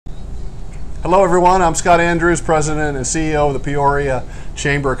Hello everyone, I'm Scott Andrews, President and CEO of the Peoria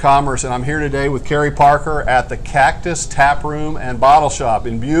Chamber of Commerce, and I'm here today with Carrie Parker at the Cactus Taproom and Bottle Shop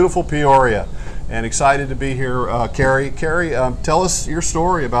in beautiful Peoria. And excited to be here, Carrie. Carrie, tell us your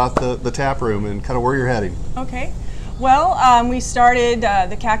story about the taproom and kind of where you're heading. Okay. Well, we started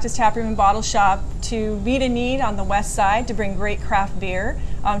the Cactus Taproom and Bottle Shop to meet a need on the west side to bring great craft beer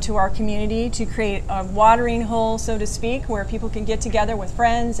to our community, to create a watering hole, so to speak, where people can get together with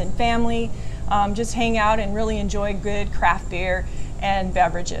friends and family, just hang out and really enjoy good craft beer and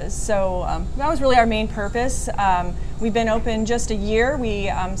beverages. So that was really our main purpose. We've been open just a year.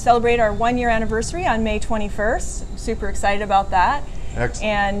 We celebrate our 1-year anniversary on May 21st. Super excited about that.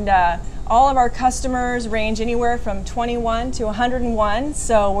 Excellent. And all of our customers range anywhere from 21 to 101,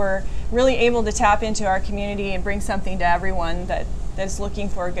 so we're really able to tap into our community and bring something to everyone that's looking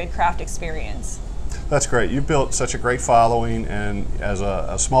for a good craft experience. That's great. You've built such a great following, and as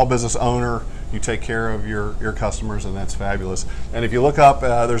a small business owner, you take care of your customers, and that's fabulous. And if you look up,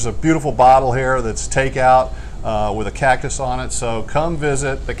 there's a beautiful bottle here that's takeout with a cactus on it, so come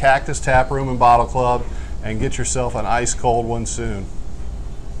visit the Cactus Taproom and Bottle Club and get yourself an ice cold one soon.